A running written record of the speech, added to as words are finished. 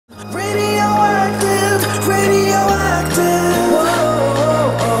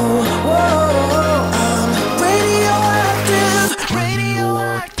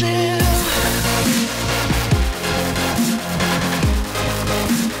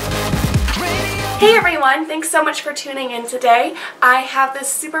Hey everyone, thanks so much for tuning in today. I have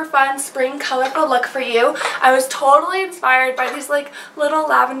this super fun spring colorful look for you. I was totally inspired by these like little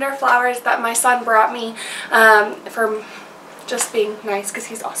lavender flowers that my son brought me from just being nice because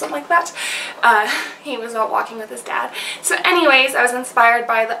he's awesome like that. He was out walking with his dad. So anyways, I was inspired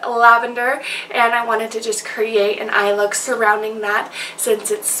by the lavender and I wanted to just create an eye look surrounding that since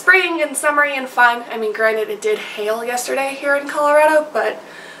it's spring and summery and fun. I mean, granted it did hail yesterday here in Colorado, but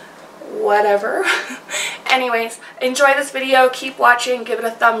whatever. Anyways, enjoy this video, keep watching, give it a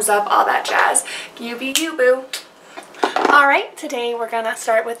thumbs up, all that jazz. You be you, boo. Alright, today we're gonna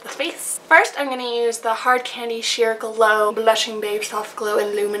start with the face. First, I'm gonna use the Hard Candy Sheer Glow Blushing Babe Soft Glow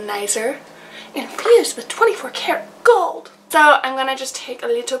Illuminizer infused with 24 karat gold. So I'm gonna just take a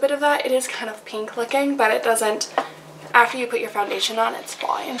little bit of that. It is kind of pink looking, but it doesn't, after you put your foundation on, it's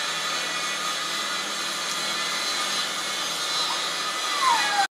fine.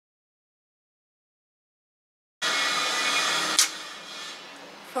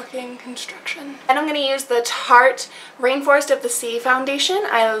 Fucking construction. And I'm going to use the Tarte Rainforest of the Sea foundation.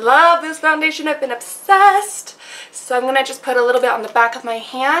 I love this foundation. I've been obsessed. So I'm going to just put a little bit on the back of my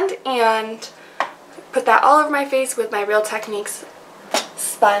hand and put that all over my face with my Real Techniques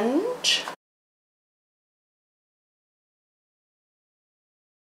sponge.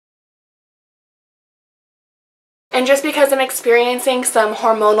 And just because I'm experiencing some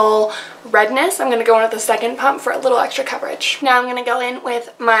hormonal redness, I'm going to go in with the second pump for a little extra coverage. Now I'm going to go in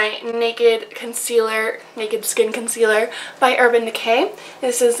with my Naked Skin Concealer by Urban Decay.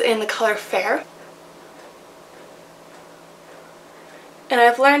 This is in the color Fair. And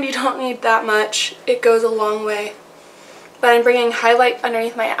I've learned you don't need that much. It goes a long way. But I'm bringing highlight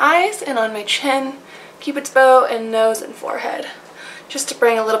underneath my eyes and on my chin, Cupid's bow, and nose and forehead, just to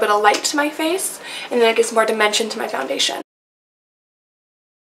bring a little bit of light to my face, and then it gives more dimension to my foundation.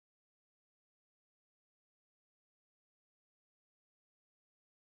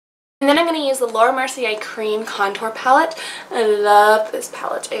 And then I'm going to use the Laura Mercier Cream Contour Palette. I love this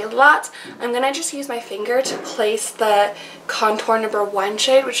palette a lot. I'm going to just use my finger to place the Contour #1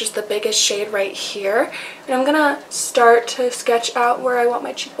 shade, which is the biggest shade right here. And I'm going to start to sketch out where I want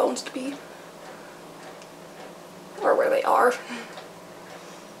my cheekbones to be. Or where they are.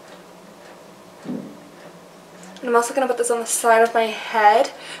 And I'm also going to put this on the side of my head,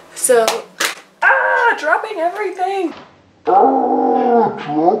 so, dropping everything!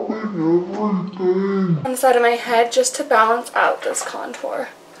 Dropping everything! On the side of my head, just to balance out this contour.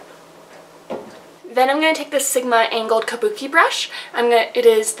 Then I'm going to take this Sigma Angled Kabuki brush. It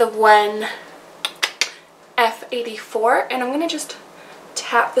is the one F84, and I'm going to just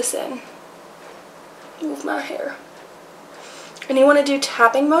tap this in. Move my hair. And you want to do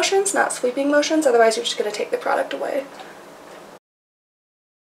tapping motions, not sweeping motions, otherwise you're just going to take the product away.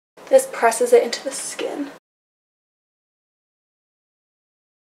 This presses it into the skin.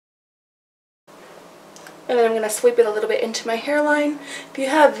 And then I'm going to sweep it a little bit into my hairline. If you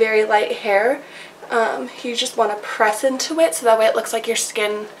have very light hair, you just want to press into it so that way it looks like your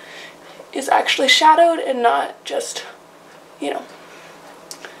skin is actually shadowed and not just, you know,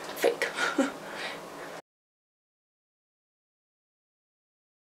 fake.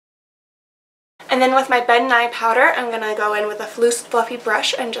 And then with my Ben Nye powder, I'm going to go in with a loose fluffy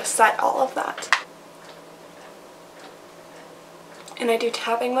brush and just set all of that. And I do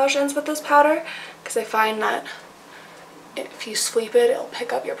tapping motions with this powder because I find that if you sweep it, it'll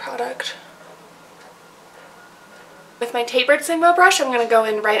pick up your product. With my tapered Sigma brush, I'm going to go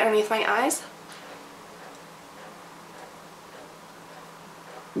in right underneath my eyes.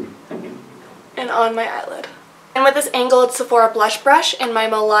 And on my eyelid. And with this angled Sephora blush brush and my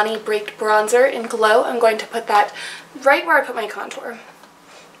Milani Baked Bronzer in Glow, I'm going to put that right where I put my contour.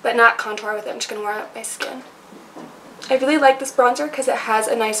 But not contour with it, I'm just going to wear out my skin. I really like this bronzer because it has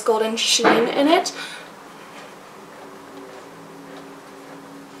a nice golden sheen in it.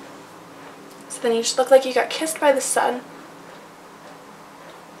 So then you just look like you got kissed by the sun.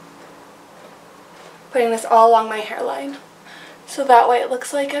 Putting this all along my hairline. So that way it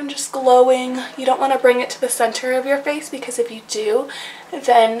looks like I'm just glowing. You don't want to bring it to the center of your face because if you do,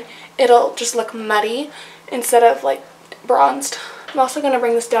 then it'll just look muddy instead of like bronzed. I'm also going to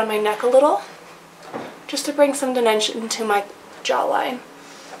bring this down my neck a little just to bring some dimension to my jawline.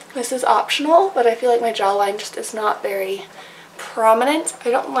 This is optional, but I feel like my jawline just is not very prominent. I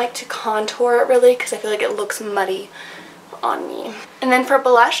don't like to contour it really because I feel like it looks muddy on me. And then for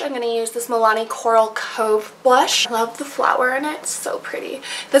blush, I'm going to use this Milani Coral Cove blush. I love the flower in it. It's so pretty.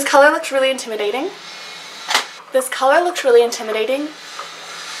 This color looks really intimidating.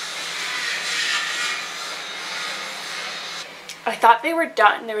 I thought they were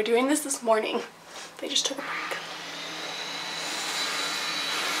done. They were doing this morning. They just took a break.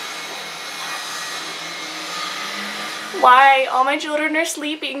 Why? All my children are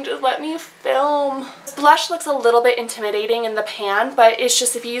sleeping. Just let me film. This blush looks a little bit intimidating in the pan, but it's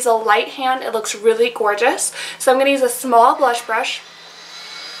just if you use a light hand, it looks really gorgeous. So I'm going to use a small blush brush.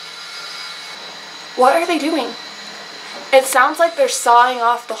 What are they doing? It sounds like they're sawing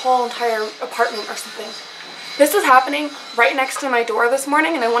off the whole entire apartment or something. This is happening right next to my door this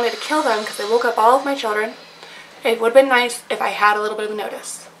morning, and I wanted to kill them because they woke up all of my children. It would have been nice if I had a little bit of a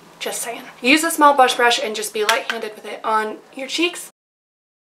notice. Just saying. Use a small blush brush and just be light-handed with it on your cheeks.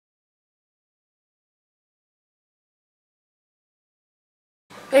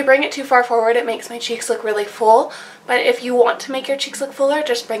 If I bring it too far forward, it makes my cheeks look really full. But if you want to make your cheeks look fuller,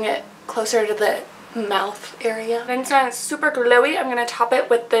 just bring it closer to the mouth area. And so it's super glowy. I'm going to top it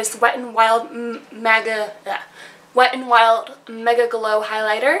with this Wet n Wild Mega Glow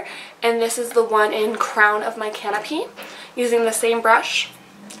highlighter, and this is the one in Crown of My Canopy, using the same brush.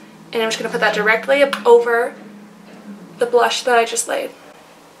 And I'm just going to put that directly up over the blush that I just laid.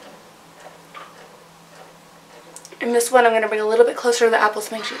 And this one I'm going to bring a little bit closer to the apples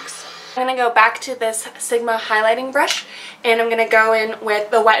of my cheeks. I'm going to go back to this Sigma highlighting brush, and I'm going to go in with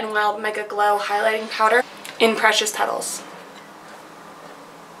the Wet n Wild Mega Glow highlighting powder in Precious Petals.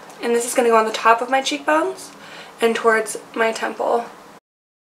 And this is going to go on the top of my cheekbones and towards my temple.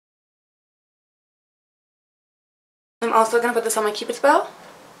 I'm also going to put this on my Cupid's bow,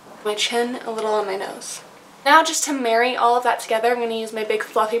 my chin, a little on my nose. Now, just to marry all of that together, I'm going to use my big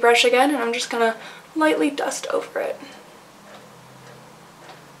fluffy brush again, and I'm just going to lightly dust over it.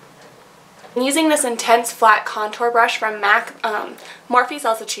 I'm using this intense flat contour brush from MAC. Morphe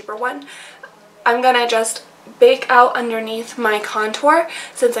sells a cheaper one. I'm going to just bake out underneath my contour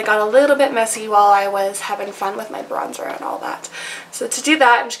since I got a little bit messy while I was having fun with my bronzer and all that. So to do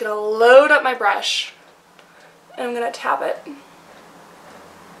that, I'm just going to load up my brush and I'm going to tap it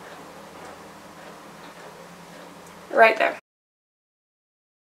right there.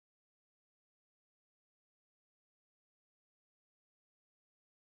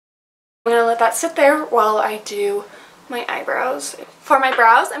 I'm going to let that sit there while I do my eyebrows. For my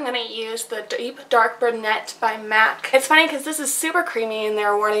brows, I'm going to use the Deep Dark Brunette by MAC. It's funny because this is super creamy and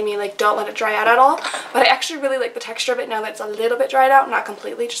they're warning me, like, don't let it dry out at all. But I actually really like the texture of it now that it's a little bit dried out, not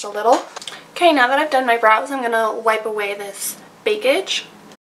completely, just a little. Okay, now that I've done my brows, I'm going to wipe away this bakage.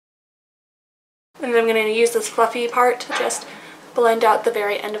 And then I'm going to use this fluffy part to just blend out the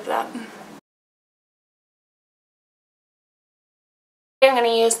very end of that. I'm going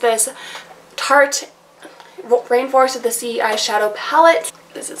to use this Tarte Rainforest of the Sea eyeshadow palette.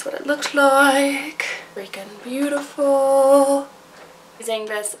 This is what it looks like. Freaking beautiful. Using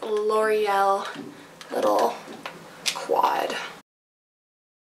this L'Oreal little quad.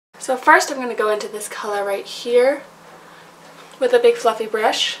 So first I'm going to go into this color right here with a big fluffy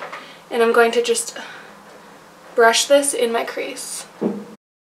brush, and I'm going to just brush this in my crease.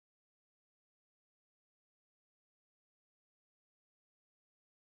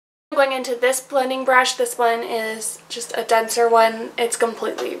 Going into this blending brush, this one is just a denser one. It's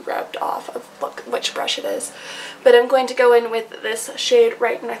completely rubbed off of which brush it is. But I'm going to go in with this shade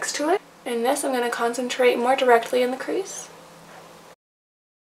right next to it. And this I'm going to concentrate more directly in the crease.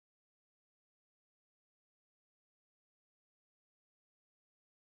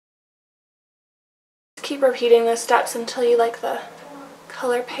 Keep repeating the steps until you like the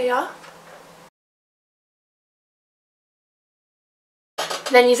color payoff.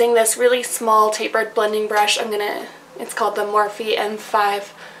 Then using this really small tapered blending brush, it's called the Morphe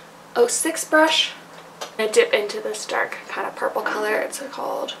M506 brush. I'm going to dip into this dark kind of purple color. It's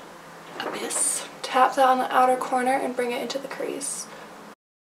called Abyss. Tap that on the outer corner and bring it into the crease.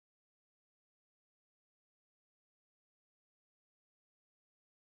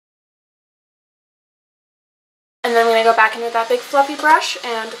 And then I'm going to go back in with that big fluffy brush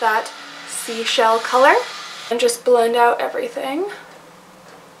and that seashell color and just blend out everything.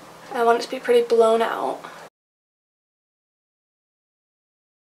 I want it to be pretty blown out.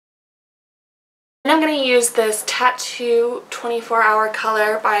 And I'm going to use this Tattoo 24-Hour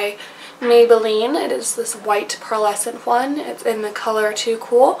color by Maybelline. It is this white pearlescent one. It's in the color Too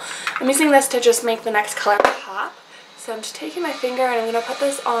Cool. I'm using this to just make the next color pop. So I'm just taking my finger and I'm going to put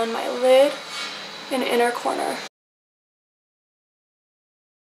this on my lid in inner corner.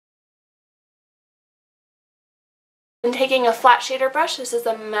 I'm taking a flat shader brush. This is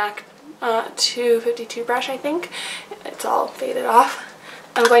a MAC 252 brush, I think. It's all faded off.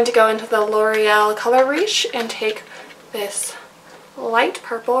 I'm going to go into the L'Oreal Color Riche and take this light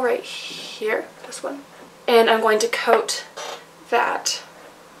purple right here, this one, and I'm going to coat that,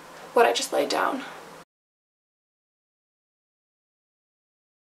 what I just laid down,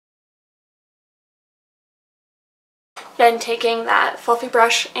 Then taking that fluffy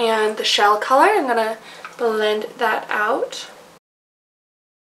brush and the shell color, I'm going to blend that out.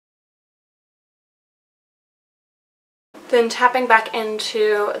 Then tapping back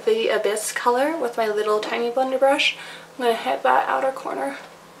into the Abyss color with my little tiny blender brush, I'm going to hit that outer corner.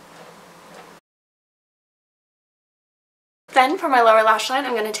 Then for my lower lash line,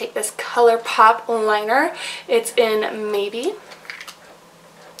 I'm going to take this ColourPop liner. It's in Maybe.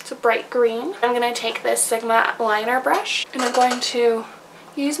 It's a bright green. I'm going to take this Sigma liner brush, and I'm going to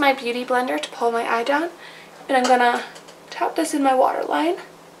use my beauty blender to pull my eye down, and I'm going to tap this in my waterline.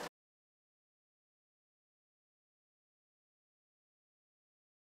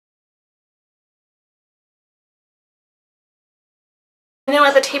 And then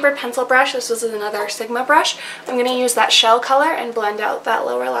with a tapered pencil brush, this was another Sigma brush, I'm going to use that shell color and blend out that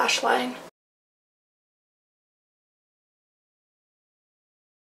lower lash line.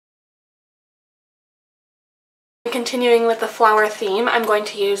 Continuing with the flower theme, I'm going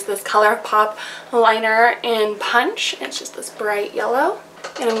to use this ColourPop liner in Punch. It's just this bright yellow.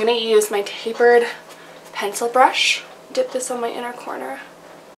 And I'm going to use my tapered pencil brush, dip this on my inner corner.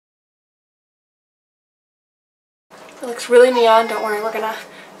 It looks really neon, don't worry, we're going to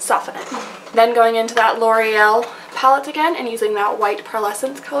soften it. Then going into that L'Oreal palette again and using that white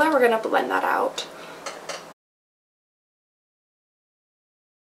pearlescence color, we're going to blend that out.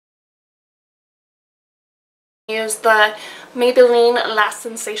 Use the Maybelline Lash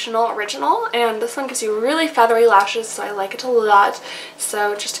Sensational Original, and this one gives you really feathery lashes, so I like it a lot.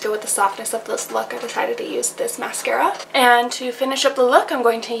 So just to go with the softness of this look, I decided to use this mascara. And to finish up the look, I'm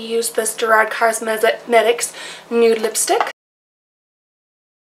going to use this Gerard Cosmetics Nude Lipstick.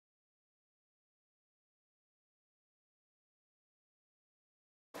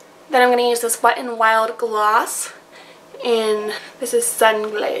 Then I'm going to use this Wet n Wild gloss in, this is Sun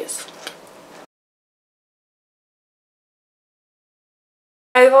Glaze.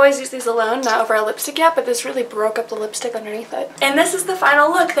 I've always used these alone, not over a lipstick yet, but this really broke up the lipstick underneath it. And this is the final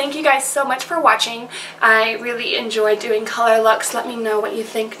look. Thank you guys so much for watching. I really enjoyed doing color looks. Let me know what you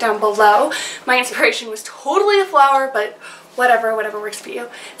think down below. My inspiration was totally a flower, but whatever works for you.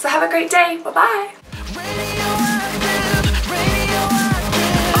 So have a great day. Bye-bye.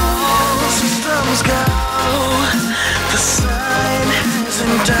 All systems go.